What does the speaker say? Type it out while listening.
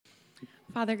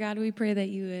Father God, we pray that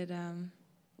you would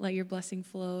let your blessing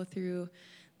flow through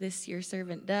this, your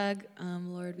servant Doug.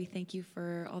 Lord, we thank you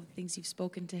for all the things you've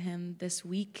spoken to him this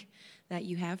week that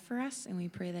you have for us, and we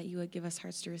pray that you would give us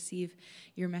hearts to receive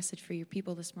your message for your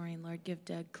people this morning. Lord, give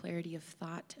Doug clarity of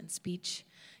thought and speech.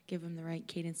 Give him the right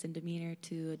cadence and demeanor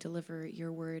to deliver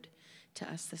your word to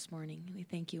us this morning. We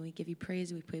thank you. We give you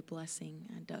praise. We pray blessing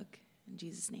on Doug. In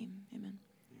Jesus' name, amen.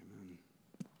 Amen.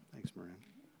 Thanks, Moran.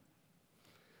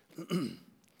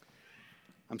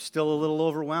 I'm still a little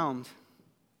overwhelmed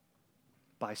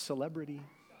by celebrity.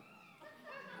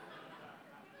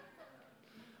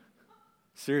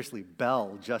 Seriously,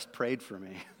 Belle just prayed for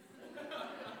me.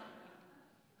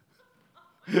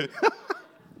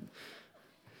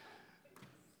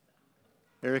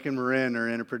 Eric and Marin are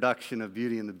in a production of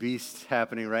Beauty and the Beast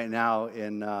happening right now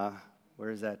in,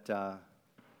 where is that?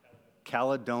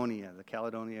 Caledonia, the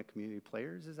Caledonia Community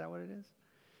Players, is that what it is?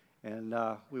 And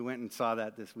we went and saw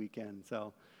that this weekend.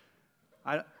 So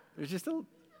there's just a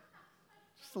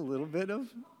little bit of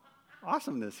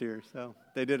awesomeness here. So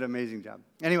they did an amazing job.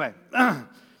 Anyway,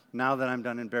 now that I'm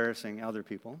done embarrassing other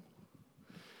people,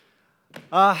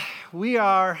 we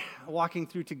are walking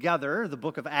through together the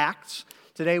book of Acts.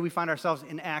 Today we find ourselves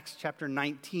in Acts chapter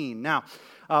 19. Now,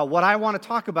 what I want to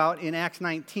talk about in Acts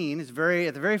 19 is at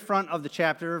the very front of the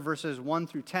chapter, verses 1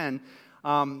 through 10.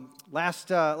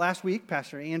 Last week,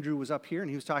 Pastor Andrew was up here, and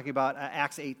he was talking about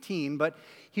Acts 18, but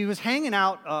he was hanging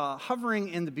out, hovering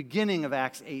in the beginning of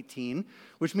Acts 18,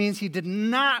 which means he did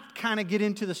not kind of get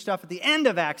into the stuff at the end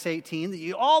of Acts 18 that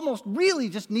you almost really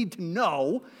just need to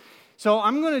know. So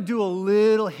I'm going to do a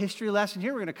little history lesson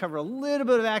here. We're going to cover a little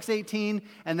bit of Acts 18,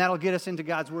 and that'll get us into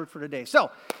God's Word for today.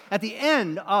 So at the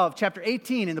end of chapter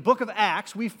 18 in the book of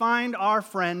Acts, we find our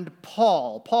friend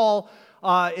Paul. Paul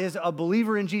is a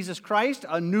believer in Jesus Christ,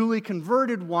 a newly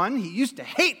converted one. He used to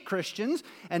hate Christians,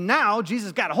 and now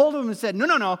Jesus got a hold of him and said,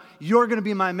 no, you're going to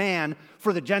be my man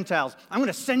for the Gentiles. I'm going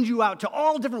to send you out to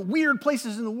all different weird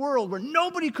places in the world where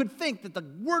nobody could think that the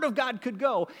Word of God could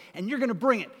go, and you're going to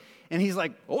bring it. And he's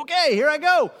like, okay, here I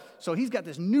go. So he's got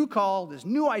this new call, this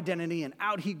new identity, and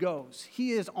out he goes.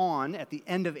 He is on, at the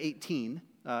end of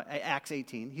Acts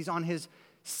 18, he's on his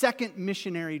second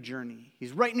missionary journey.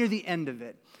 He's right near the end of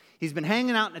it. He's been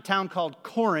hanging out in a town called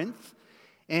Corinth,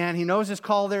 and he knows his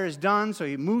call there is done, so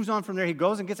he moves on from there. He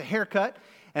goes and gets a haircut,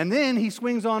 and then he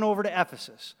swings on over to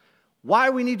Ephesus. Why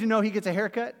we need to know he gets a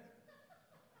haircut?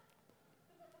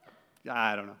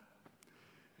 I don't know.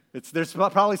 There's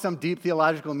probably some deep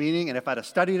theological meaning, and if I'd have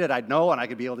studied it, I'd know, and I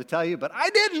could be able to tell you, but I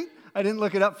didn't. I didn't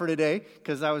look it up for today,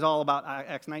 because I was all about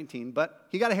Acts 19, but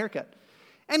he got a haircut.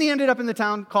 And he ended up in the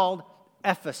town called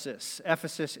Ephesus.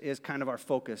 Ephesus is kind of our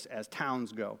focus as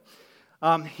towns go.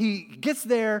 He gets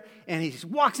there, and he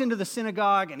walks into the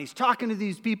synagogue, and he's talking to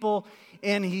these people,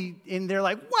 and they're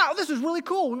like, wow, this is really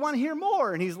cool. We want to hear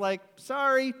more. And he's like,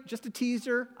 sorry, just a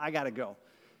teaser. I got to go.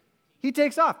 He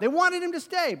takes off. They wanted him to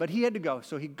stay, but he had to go.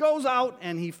 So he goes out,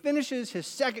 and he finishes his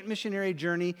second missionary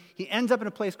journey. He ends up in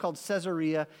a place called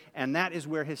Caesarea, and that is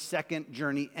where his second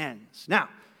journey ends. Now,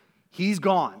 he's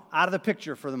gone, out of the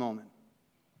picture for the moment.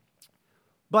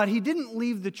 But he didn't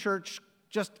leave the church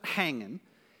just hanging.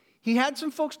 He had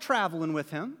some folks traveling with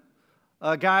him,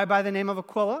 a guy by the name of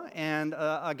Aquila and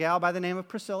a gal by the name of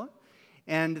Priscilla.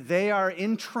 And they are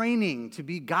in training to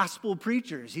be gospel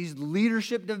preachers. He's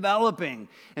leadership developing.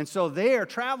 And so they are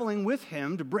traveling with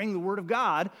him to bring the word of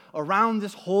God around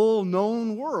this whole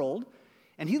known world.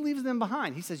 And he leaves them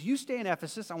behind. He says, you stay in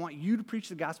Ephesus. I want you to preach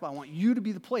the gospel. I want you to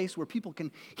be the place where people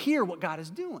can hear what God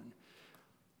is doing.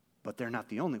 But they're not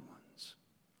the only ones.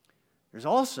 There's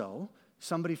also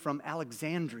somebody from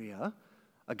Alexandria,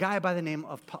 a guy by the name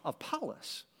of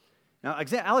Apollos. Now,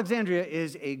 Alexandria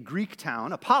is a Greek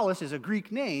town. Apollos is a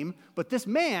Greek name, but this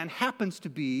man happens to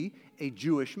be a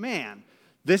Jewish man.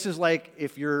 This is like,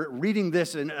 if you're reading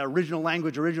this in original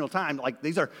language, original time, like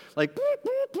these are like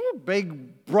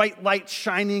big, bright light,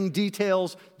 shining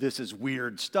details. This is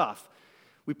weird stuff.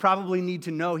 We probably need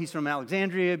to know he's from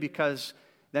Alexandria because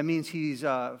that means he's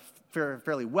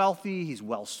fairly wealthy, he's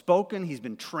well-spoken, he's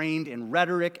been trained in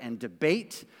rhetoric and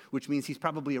debate, which means he's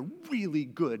probably a really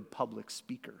good public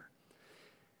speaker.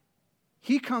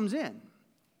 He comes in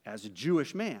as a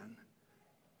Jewish man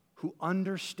who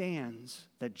understands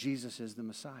that Jesus is the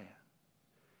Messiah.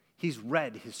 He's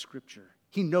read his scripture.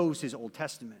 He knows his Old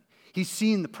Testament. He's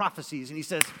seen the prophecies, and he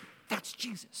says, that's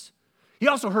Jesus. He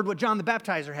also heard what John the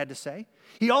Baptizer had to say.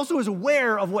 He also is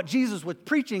aware of what Jesus was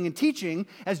preaching and teaching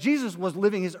as Jesus was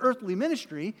living his earthly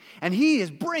ministry, and he is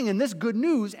bringing this good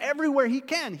news everywhere he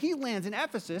can. He lands in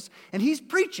Ephesus, and he's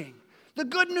preaching the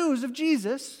good news of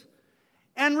Jesus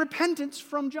and repentance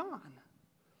from John.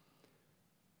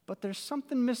 but there's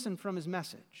something missing from his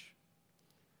message.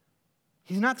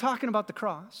 He's not talking about the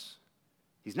cross.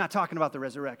 He's not talking about the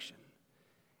resurrection.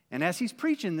 And as he's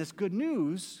preaching this good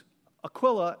news,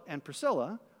 Aquila and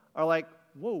Priscilla are like,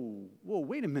 whoa,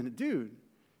 wait a minute, dude.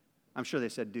 I'm sure they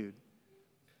said, dude,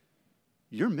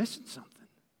 you're missing something.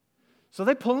 So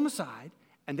they pull him aside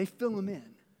and they fill him in.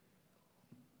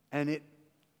 And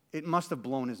it must have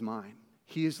blown his mind.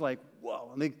 He is like,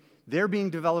 whoa. And they're being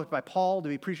developed by Paul to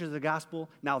be preachers of the gospel.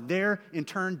 Now they're, in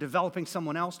turn, developing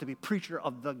someone else to be preacher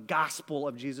of the gospel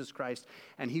of Jesus Christ,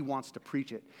 and he wants to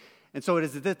preach it. And so it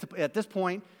is at this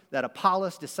point that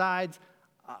Apollos decides,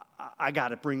 I got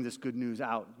to bring this good news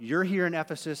out. You're here in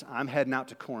Ephesus. I'm heading out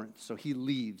to Corinth. So he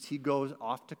leaves. He goes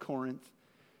off to Corinth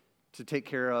to take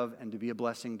care of and to be a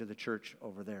blessing to the church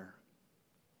over there.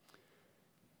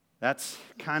 That's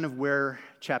kind of where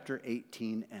chapter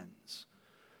 18 ends.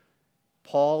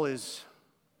 Paul is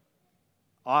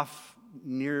off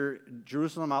near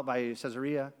Jerusalem, out by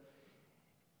Caesarea.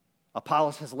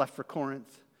 Apollos has left for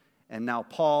Corinth, and now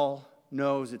Paul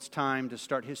knows it's time to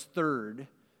start his third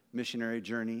missionary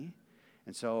journey.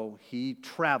 And so he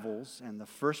travels, and the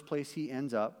first place he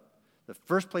ends up, the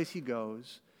first place he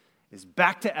goes, is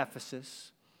back to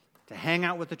Ephesus to hang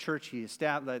out with the church he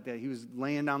established, that he was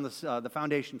laying down the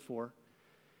foundation for.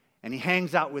 And he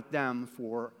hangs out with them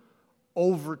for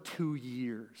over 2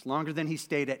 years, longer than he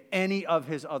stayed at any of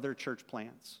his other church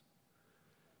plants,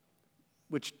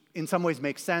 which in some ways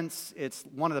makes sense. It's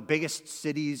one of the biggest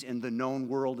cities in the known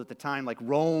world at the time, like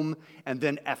Rome and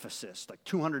then Ephesus, like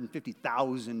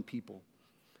 250,000 people.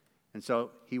 And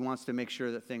so he wants to make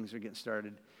sure that things are getting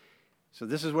started. So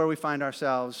this is where we find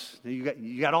ourselves.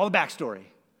 You got all the backstory.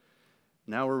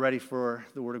 Now we're ready for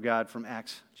the Word of God from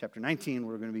Acts chapter 19.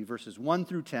 We're going to be verses 1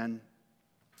 through 10.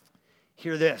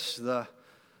 Hear this, the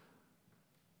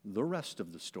rest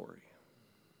of the story.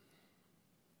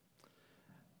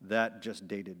 That just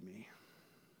dated me.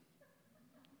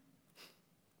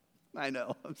 I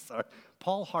know, I'm sorry.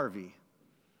 Paul Harvey.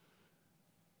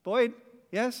 Boyd,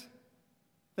 yes?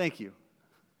 Thank you.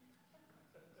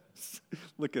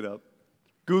 Look it up.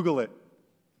 Google it.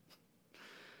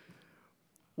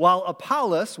 While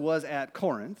Apollos was at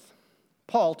Corinth,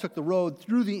 Paul took the road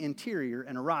through the interior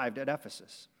and arrived at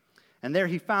Ephesus. And there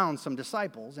he found some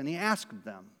disciples, and he asked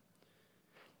them,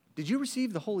 "Did you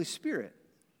receive the Holy Spirit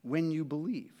when you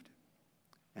believed?"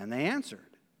 And they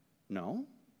answered, "No,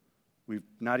 we've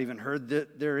not even heard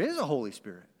that there is a Holy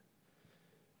Spirit."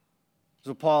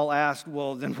 So Paul asked,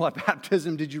 "Well, then what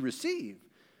baptism did you receive?"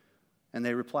 And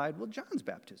they replied, "Well, John's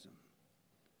baptism."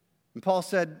 And Paul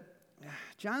said,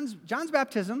 John's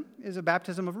baptism is a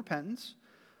baptism of repentance,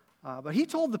 but he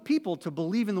told the people to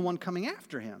believe in the one coming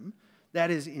after him, that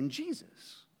is, in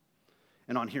Jesus.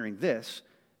 And on hearing this,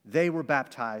 they were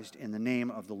baptized in the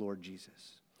name of the Lord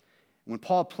Jesus. When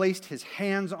Paul placed his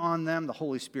hands on them, the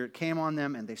Holy Spirit came on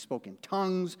them, and they spoke in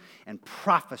tongues and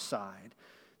prophesied.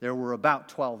 There were about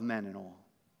 12 men in all.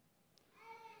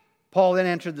 Paul then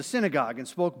entered the synagogue and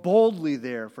spoke boldly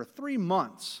there for 3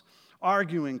 months,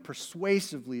 arguing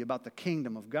persuasively about the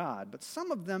kingdom of God. But some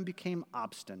of them became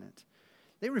obstinate.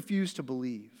 They refused to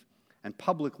believe and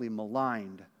publicly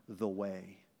maligned the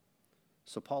way.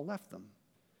 So Paul left them.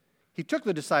 He took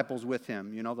the disciples with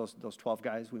him, you know, those 12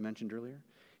 guys we mentioned earlier.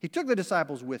 He took the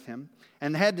disciples with him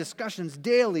and had discussions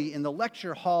daily in the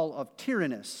lecture hall of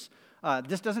Tyrannus.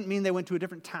 This doesn't mean they went to a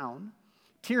different town.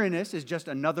 Tyrannus is just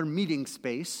another meeting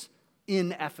space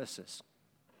in Ephesus.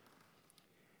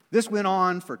 This went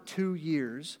on for 2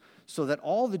 years, so that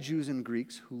all the Jews and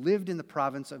Greeks who lived in the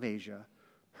province of Asia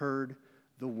heard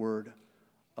the word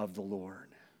of the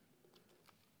Lord.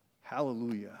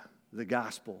 Hallelujah. The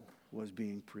gospel was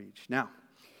being preached. Now,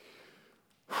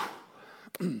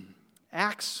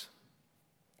 Acts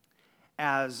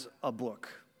as a book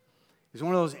is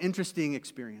one of those interesting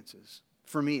experiences,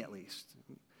 for me at least.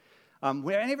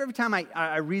 Every time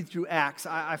I read through Acts,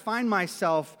 I find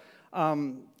myself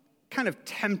kind of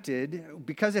tempted,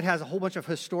 because it has a whole bunch of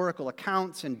historical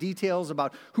accounts and details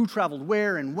about who traveled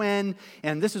where and when,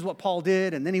 and this is what Paul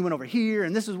did, and then he went over here,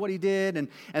 and this is what he did, and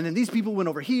then these people went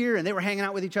over here, and they were hanging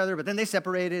out with each other, but then they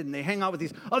separated, and they hang out with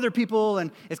these other people,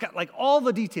 and it's got like all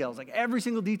the details, like every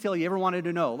single detail you ever wanted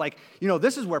to know. Like, you know,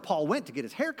 this is where Paul went to get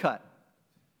his hair cut.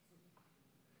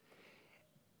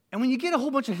 And when you get a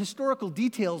whole bunch of historical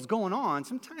details going on,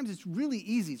 sometimes it's really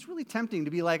easy. It's really tempting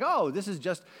to be like, oh, this is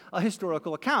just a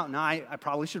historical account. Now, I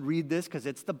probably should read this because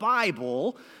it's the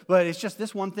Bible, but it's just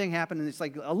this one thing happened, and it's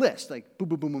like a list. Like, boom,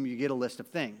 boom, boom, boom, you get a list of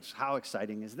things. How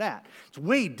exciting is that? It's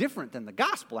way different than the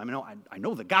gospel. I mean, I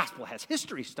know the gospel has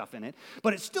history stuff in it,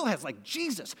 but it still has, like,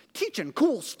 Jesus teaching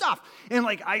cool stuff. And,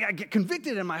 like, I get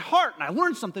convicted in my heart, and I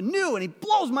learn something new, and he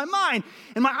blows my mind,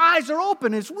 and my eyes are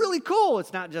open. It's really cool.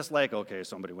 It's not just like, okay,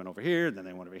 somebody went over here, then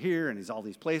they went over here, and he's all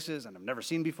these places, and I've never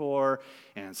seen before,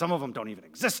 and some of them don't even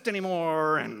exist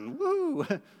anymore, and woo!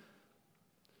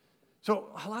 So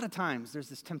a lot of times there's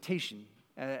this temptation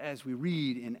as we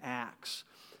read in Acts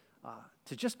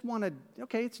to just want to,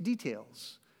 okay, it's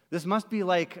details. This must be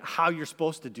like how you're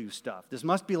supposed to do stuff. This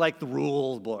must be like the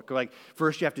rules book. Like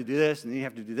first you have to do this, and then you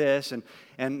have to do this,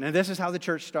 and this is how the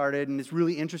church started, and it's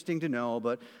really interesting to know,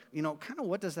 but, kind of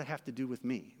what does that have to do with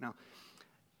me? Now,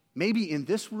 maybe in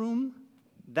this room,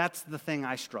 that's the thing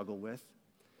I struggle with.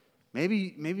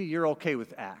 Maybe you're okay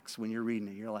with Acts when you're reading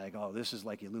it. You're like, oh, this is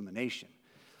like illumination.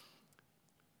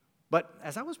 But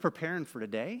as I was preparing for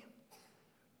today,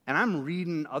 and I'm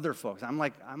reading other folks, I'm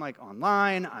like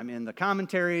online, I'm in the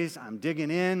commentaries, I'm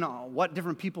digging in on what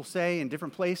different people say in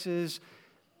different places.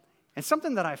 And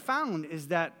something that I found is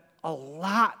that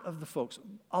most of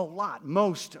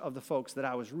the folks that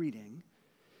I was reading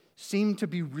seem to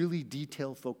be really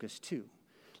detail-focused too.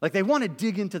 Like they want to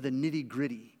dig into the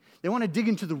nitty-gritty. They want to dig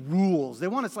into the rules. They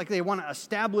want to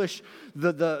establish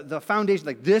the foundation.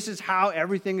 Like this is how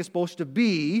everything is supposed to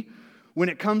be when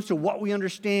it comes to what we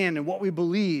understand and what we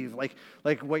believe. Like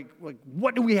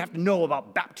what do we have to know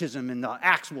about baptism? And the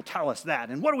Acts will tell us that.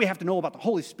 And what do we have to know about the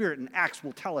Holy Spirit? And Acts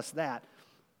will tell us that.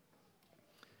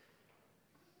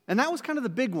 And that was kind of the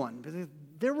big one.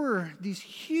 There were these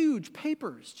huge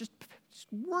papers, just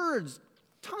words,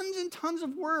 tons and tons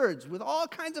of words with all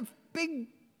kinds of big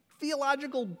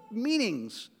theological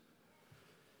meanings.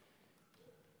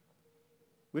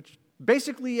 Which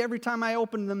basically every time I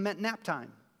opened them meant nap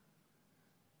time.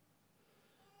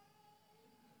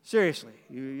 Seriously,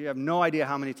 you have no idea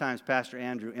how many times Pastor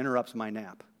Andrew interrupts my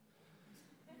nap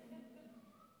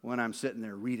when I'm sitting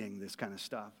there reading this kind of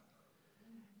stuff.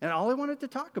 And all I wanted to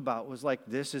talk about was like,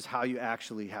 this is how you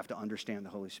actually have to understand the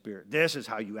Holy Spirit. This is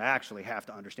how you actually have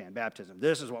to understand baptism.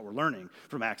 This is what we're learning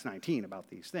from Acts 19 about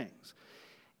these things.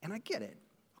 And I get it.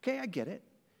 Okay, I get it.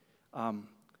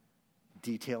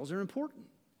 Details are important.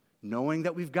 Knowing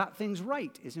that we've got things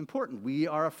right is important. We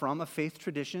are from a faith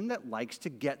tradition that likes to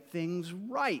get things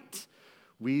right.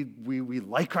 We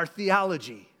like our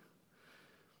theology.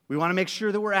 We want to make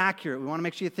sure that we're accurate. We want to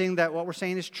make sure that what we're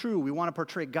saying is true. We want to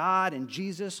portray God and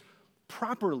Jesus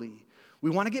properly. We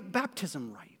want to get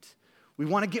baptism right. We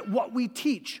want to get what we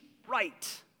teach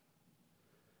right.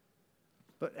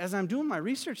 But as I'm doing my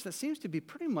research, that seems to be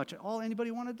pretty much all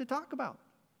anybody wanted to talk about.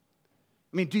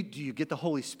 I mean, do you get the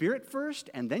Holy Spirit first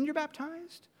and then you're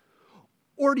baptized?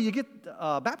 Or do you get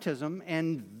baptism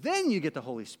and then you get the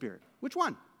Holy Spirit? Which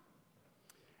one?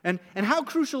 And how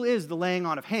crucial is the laying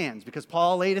on of hands? Because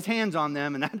Paul laid his hands on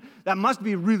them, and that must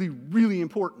be really, really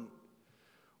important.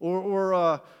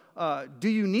 Or do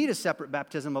you need a separate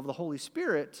baptism of the Holy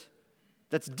Spirit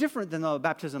that's different than the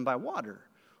baptism by water?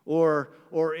 Or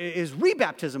is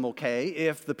rebaptism okay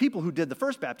if the people who did the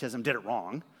first baptism did it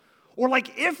wrong? Or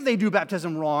like if they do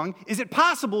baptism wrong, is it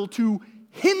possible to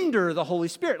hinder the Holy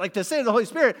Spirit? Like to say to the Holy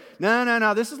Spirit,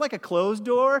 no, this is like a closed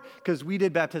door because we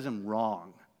did baptism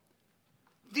wrong.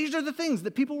 These are the things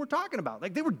that people were talking about.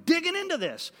 Like they were digging into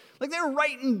this. Like they were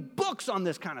writing books on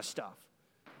this kind of stuff.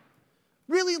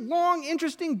 Really long,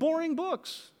 interesting, boring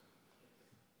books.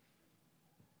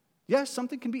 Yes,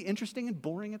 something can be interesting and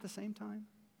boring at the same time.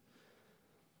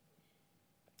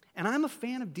 And I'm a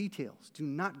fan of details. Do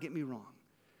not get me wrong.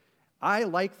 I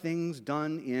like things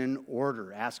done in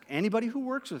order. Ask anybody who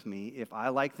works with me if I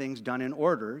like things done in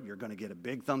order. You're going to get a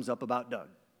big thumbs up about Doug.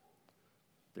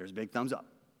 There's a big thumbs up.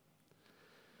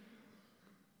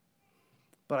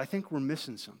 But I think we're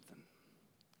missing something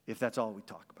if that's all we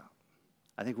talk about.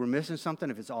 I think we're missing something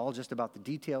if it's all just about the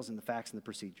details and the facts and the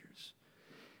procedures.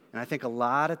 And I think a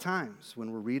lot of times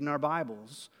when we're reading our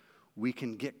Bibles, we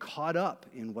can get caught up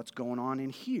in what's going on in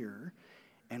here,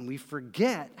 and we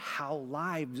forget how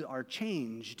lives are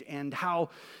changed and how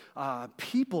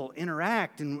people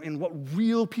interact and what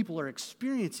real people are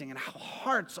experiencing and how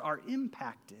hearts are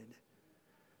impacted.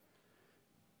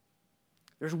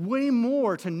 There's way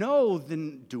more to know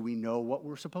than do we know what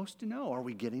we're supposed to know? Are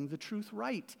we getting the truth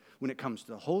right when it comes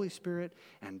to the Holy Spirit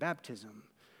and baptism?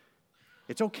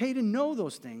 It's okay to know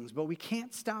those things, but we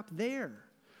can't stop there.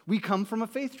 We come from a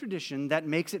faith tradition that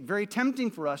makes it very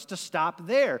tempting for us to stop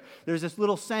there. There's this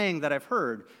little saying that I've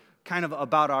heard kind of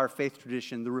about our faith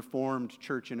tradition, the Reformed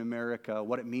Church in America,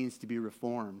 what it means to be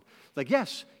Reformed. It's like,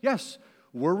 yes,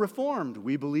 we're Reformed.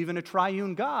 We believe in a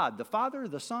triune God, the Father,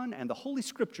 the Son, and the Holy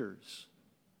Scriptures.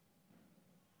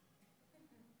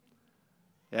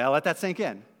 Yeah, let that sink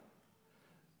in.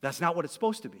 That's not what it's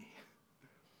supposed to be.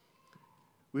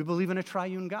 We believe in a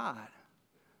triune God,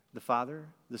 the Father,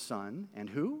 the Son, and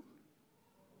who?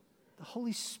 The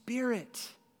Holy Spirit.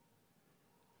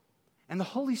 And the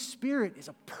Holy Spirit is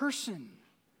a person,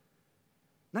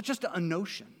 not just a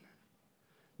notion,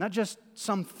 not just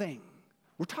something.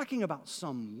 We're talking about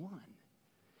someone.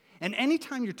 And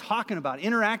anytime you're talking about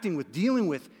interacting with, dealing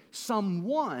with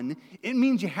someone, it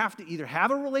means you have to either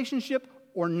have a relationship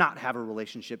or not have a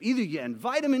relationship. Either you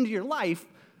invite them into your life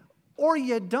or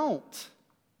you don't.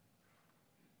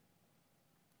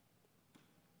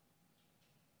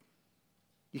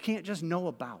 You can't just know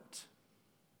about.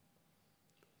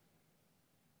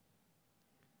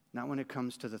 Not when it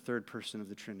comes to the third person of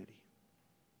the Trinity.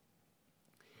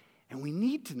 And we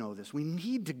need to know this. We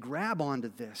need to grab onto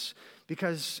this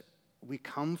because we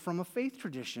come from a faith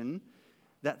tradition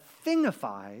that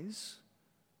thingifies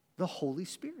the Holy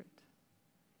Spirit.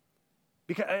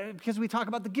 Because we talk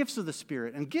about the gifts of the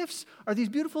Spirit. And gifts are these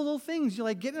beautiful little things. You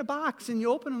like get in a box and you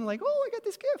open them like, oh, I got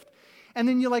this gift. And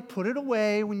then you like put it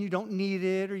away when you don't need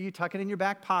it or you tuck it in your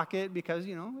back pocket because,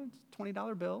 it's a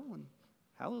 $20 bill and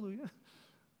hallelujah.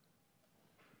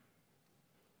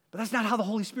 But that's not how the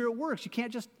Holy Spirit works. You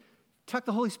can't just tuck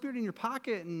the Holy Spirit in your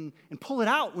pocket and pull it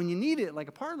out when you need it like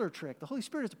a parlor trick. The Holy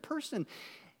Spirit is a person.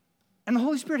 And the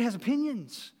Holy Spirit has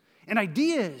opinions and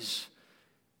ideas,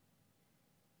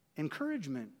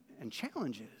 encouragement and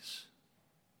challenges.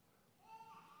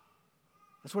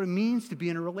 That's what it means to be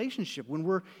in a relationship. When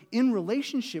we're in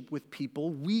relationship with people,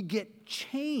 we get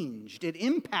changed. It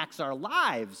impacts our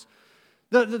lives.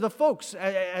 The folks,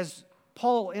 as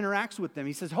Paul interacts with them,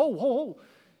 he says, ho.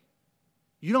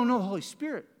 You don't know the Holy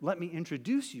Spirit. Let me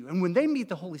introduce you. And when they meet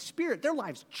the Holy Spirit, their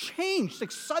lives change.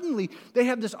 Like suddenly they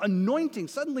have this anointing.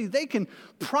 Suddenly they can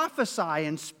prophesy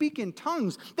and speak in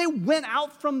tongues. They went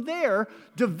out from there,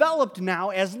 developed now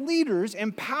as leaders,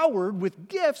 empowered with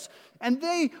gifts, and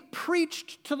they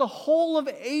preached to the whole of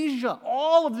Asia,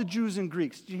 all of the Jews and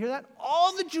Greeks. Did you hear that?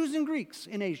 All the Jews and Greeks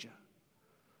in Asia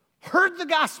heard the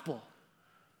gospel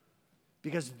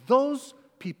because those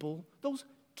people, those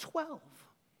 12,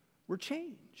 were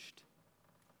changed.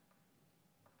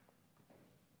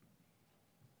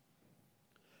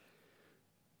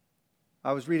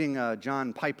 I was reading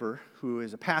John Piper, who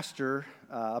is a pastor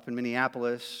up in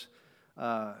Minneapolis,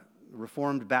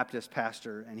 Reformed Baptist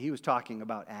pastor, and he was talking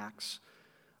about Acts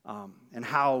and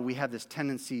how we have this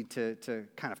tendency to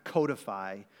kind of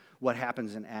codify what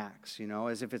happens in Acts,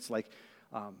 as if it's like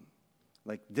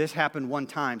this happened one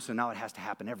time, so now it has to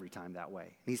happen every time that way.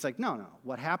 And he's like, no,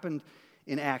 what happened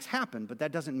in Acts happened, but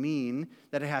that doesn't mean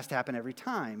that it has to happen every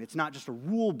time. It's not just a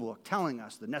rule book telling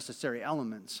us the necessary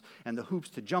elements and the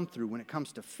hoops to jump through when it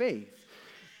comes to faith.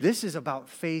 This is about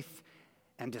faith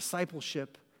and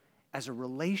discipleship as a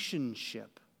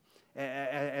relationship,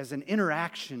 as an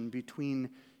interaction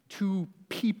between two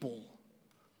people,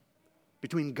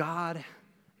 between God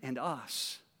and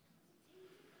us.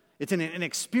 It's an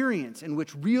experience in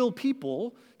which real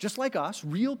people, just like us,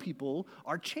 real people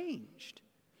are changed.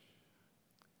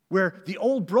 Where the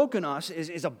old broken us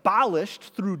is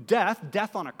abolished through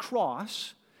death on a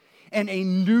cross, and a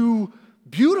new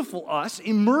beautiful us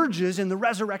emerges in the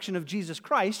resurrection of Jesus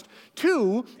Christ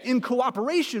to, in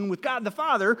cooperation with God the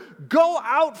Father, go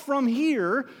out from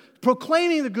here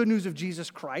proclaiming the good news of Jesus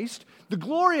Christ, the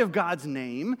glory of God's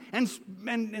name, and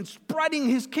spreading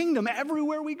His kingdom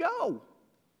everywhere we go.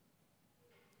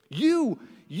 You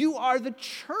are the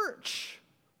church,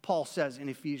 Paul says in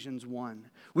Ephesians 1,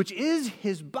 which is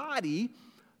His body,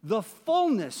 the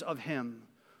fullness of Him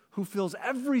who fills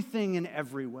everything in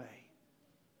every way.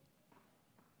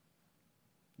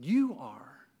 You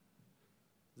are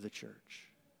the church,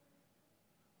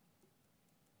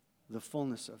 the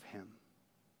fullness of Him.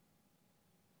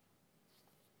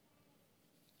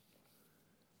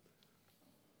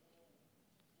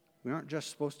 We aren't just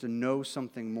supposed to know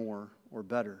something more or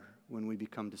better when we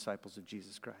become disciples of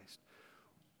Jesus Christ.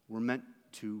 We're meant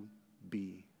to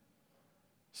be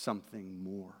something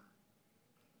more.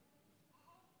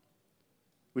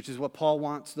 Which is what Paul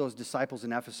wants those disciples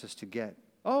in Ephesus to get.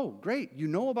 Oh, great, you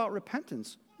know about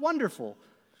repentance. Wonderful.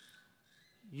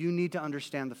 You need to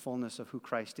understand the fullness of who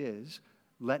Christ is.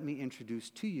 Let me introduce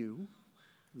to you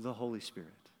the Holy Spirit.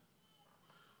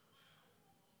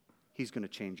 He's going to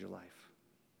change your life.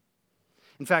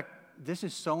 In fact, this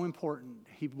is so important.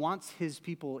 He wants his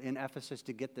people in Ephesus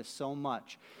to get this so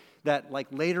much that like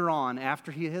later on,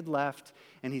 after he had left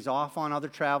and he's off on other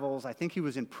travels, I think he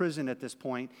was in prison at this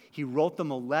point, he wrote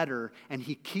them a letter, and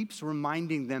he keeps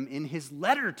reminding them in his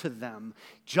letter to them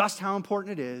just how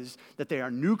important it is that they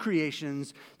are new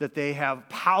creations, that they have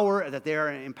power, that they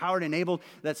are empowered, enabled,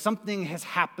 that something has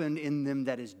happened in them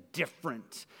that is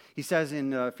different. He says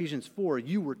in Ephesians 4,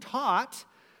 you were taught,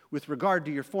 with regard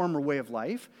to your former way of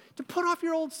life, to put off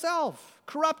your old self,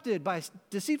 corrupted by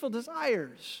deceitful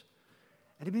desires,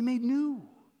 and to be made new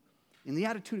in the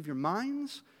attitude of your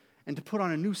minds, and to put on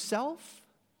a new self,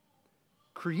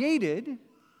 created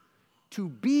to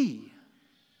be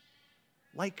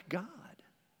like God.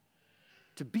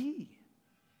 To be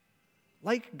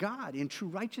like God in true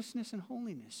righteousness and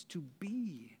holiness. To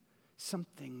be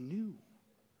something new.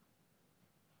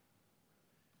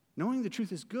 Knowing the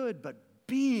truth is good, but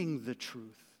being the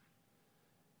truth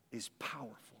is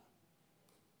powerful.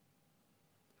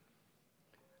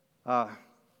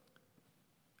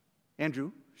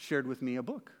 Andrew shared with me a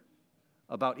book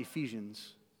about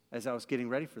Ephesians as I was getting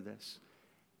ready for this.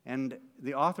 And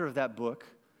the author of that book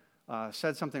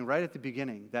said something right at the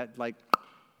beginning that like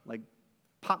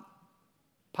pop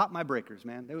my breakers,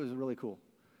 man. It was really cool.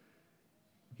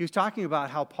 He was talking about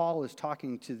how Paul is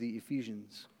talking to the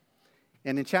Ephesians.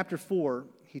 And in chapter 4,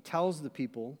 he tells the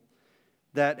people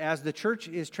that as the church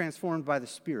is transformed by the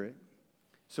Spirit,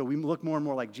 so we look more and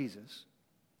more like Jesus,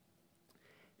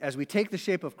 as we take the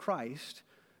shape of Christ,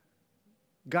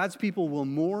 God's people will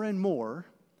more and more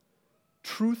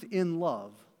truth in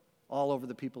love all over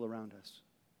the people around us.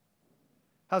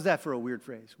 How's that for a weird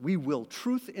phrase? We will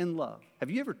truth in love. Have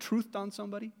you ever truthed on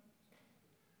somebody?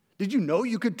 Did you know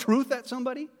you could truth at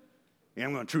somebody? Yeah,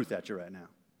 I'm going to truth at you right now.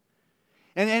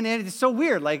 And it's so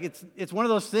weird. Like it's one of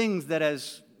those things that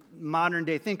as modern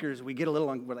day thinkers, we get a little,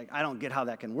 we're like, I don't get how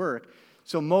that can work.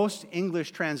 So most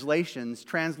English translations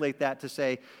translate that to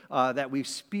say that we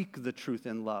speak the truth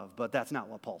in love, but that's not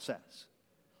what Paul says.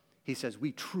 He says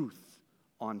we truth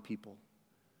on people.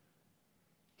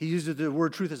 He uses the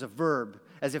word truth as a verb,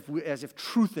 as if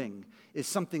truthing is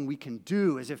something we can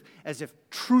do, as if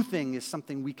truthing is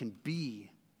something we can be.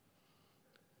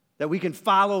 That we can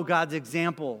follow God's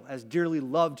example as dearly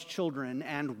loved children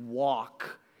and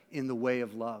walk in the way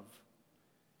of love.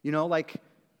 You know, like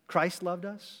Christ loved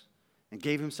us and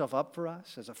gave himself up for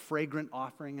us as a fragrant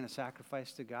offering and a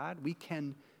sacrifice to God. We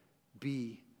can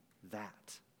be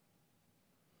that.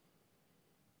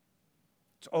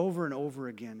 It's over and over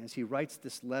again as he writes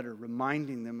this letter,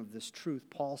 reminding them of this truth.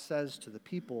 Paul says to the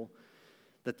people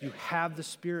that you have the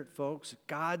Spirit, folks,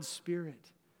 God's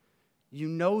Spirit. You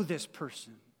know this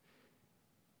person.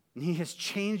 And he has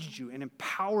changed you and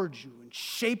empowered you and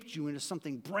shaped you into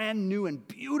something brand new and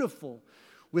beautiful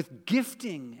with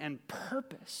gifting and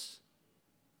purpose.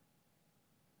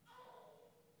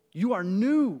 You are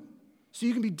new, so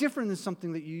you can be different than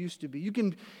something that you used to be.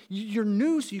 You're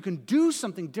new, so you can do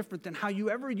something different than how you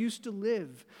ever used to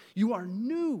live. You are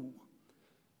new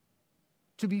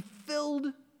to be filled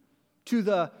to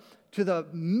the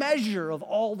measure of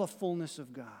all the fullness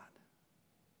of God.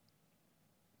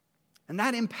 And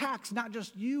that impacts not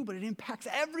just you, but it impacts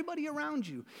everybody around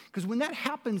you. Because when that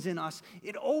happens in us,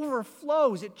 it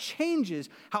overflows. It changes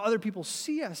how other people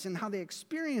see us and how they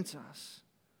experience us.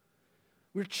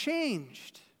 We're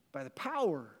changed by the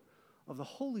power of the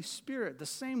Holy Spirit. The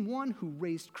same one who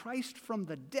raised Christ from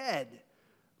the dead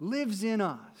lives in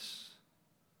us.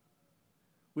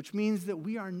 Which means that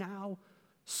we are now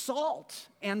salt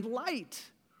and light.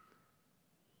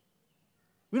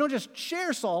 We don't just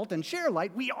share salt and share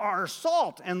light. We are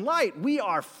salt and light. We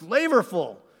are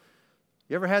flavorful.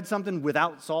 You ever had something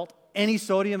without salt, any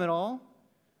sodium at all?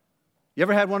 You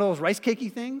ever had one of those rice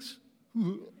cakey things?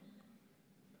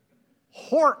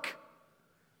 Hork.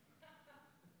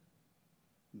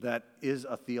 That is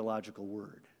a theological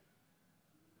word.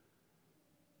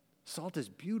 Salt is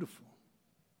beautiful.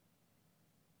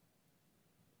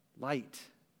 Light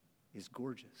is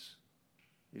gorgeous.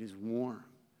 It is warm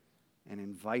and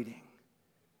inviting,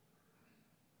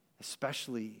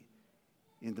 especially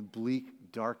in the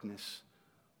bleak darkness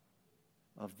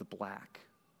of the black.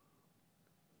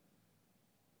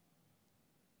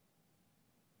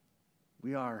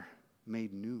 We are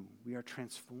made new. We are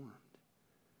transformed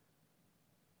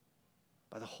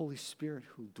by the Holy Spirit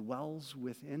who dwells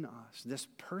within us, this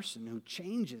person who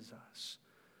changes us,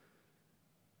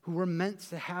 who we're meant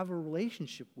to have a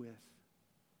relationship with.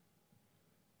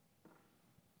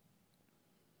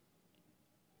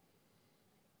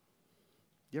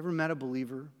 You ever met a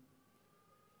believer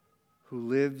who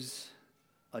lives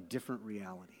a different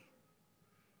reality?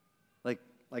 Like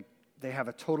Like they have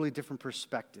a totally different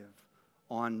perspective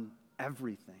on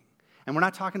everything. And we're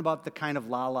not talking about the kind of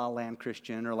la-la land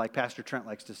Christian, or like Pastor Trent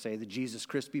likes to say, the Jesus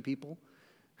crispy people.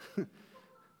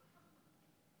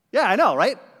 Yeah, I know,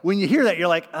 right? When you hear that, you're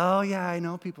like, oh yeah, I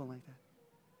know people like that.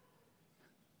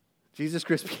 Jesus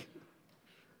crispy.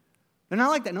 They're not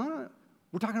like that. No.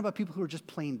 We're talking about people who are just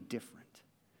plain different.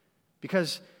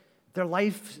 Because their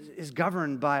life is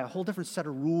governed by a whole different set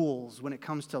of rules when it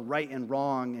comes to right and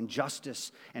wrong and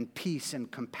justice and peace and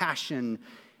compassion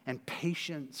and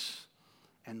patience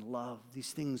and love.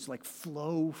 These things like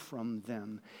flow from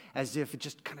them as if it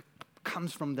just kind of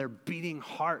comes from their beating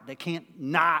heart. They can't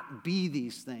not be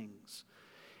these things.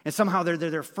 And somehow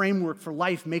their framework for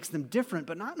life makes them different,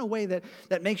 but not in a way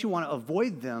that makes you want to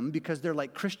avoid them because they're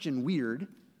like Christian weird.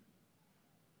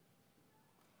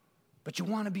 But you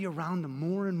want to be around them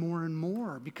more and more and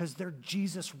more because they're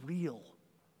Jesus real.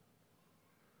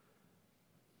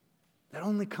 That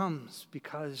only comes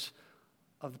because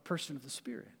of the person of the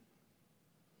Spirit.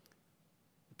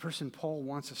 The person Paul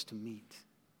wants us to meet.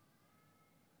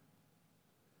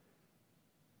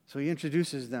 So he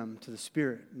introduces them to the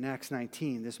Spirit in Acts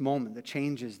 19, this moment that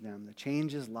changes them, that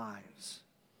changes lives.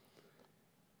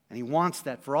 And he wants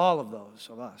that for all of those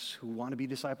of us who want to be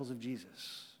disciples of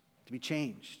Jesus, to be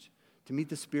changed, to meet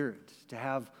the Spirit, to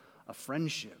have a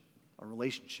friendship, a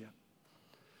relationship,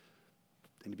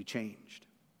 and to be changed.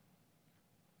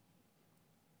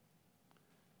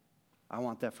 I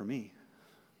want that for me.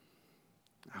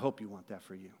 I hope you want that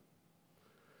for you.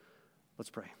 Let's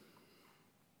pray.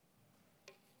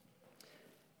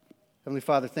 Heavenly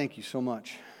Father, thank you so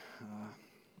much.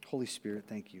 Holy Spirit,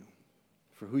 thank you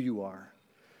for who you are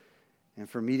and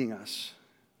for meeting us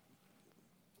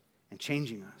and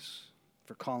changing us,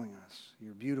 for calling us.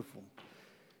 You're beautiful,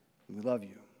 and we love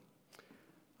you.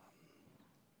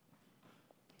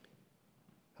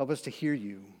 Help us to hear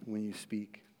you when you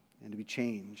speak and to be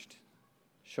changed.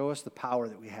 Show us the power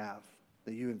that we have,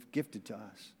 that you have gifted to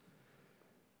us,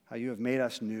 how you have made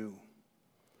us new.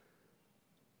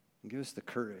 And give us the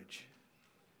courage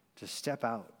to step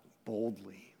out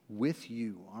boldly with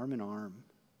you, arm in arm,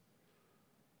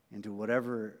 into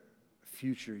whatever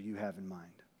future you have in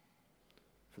mind.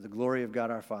 For the glory of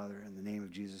God our Father, in the name of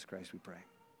Jesus Christ we pray.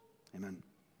 Amen.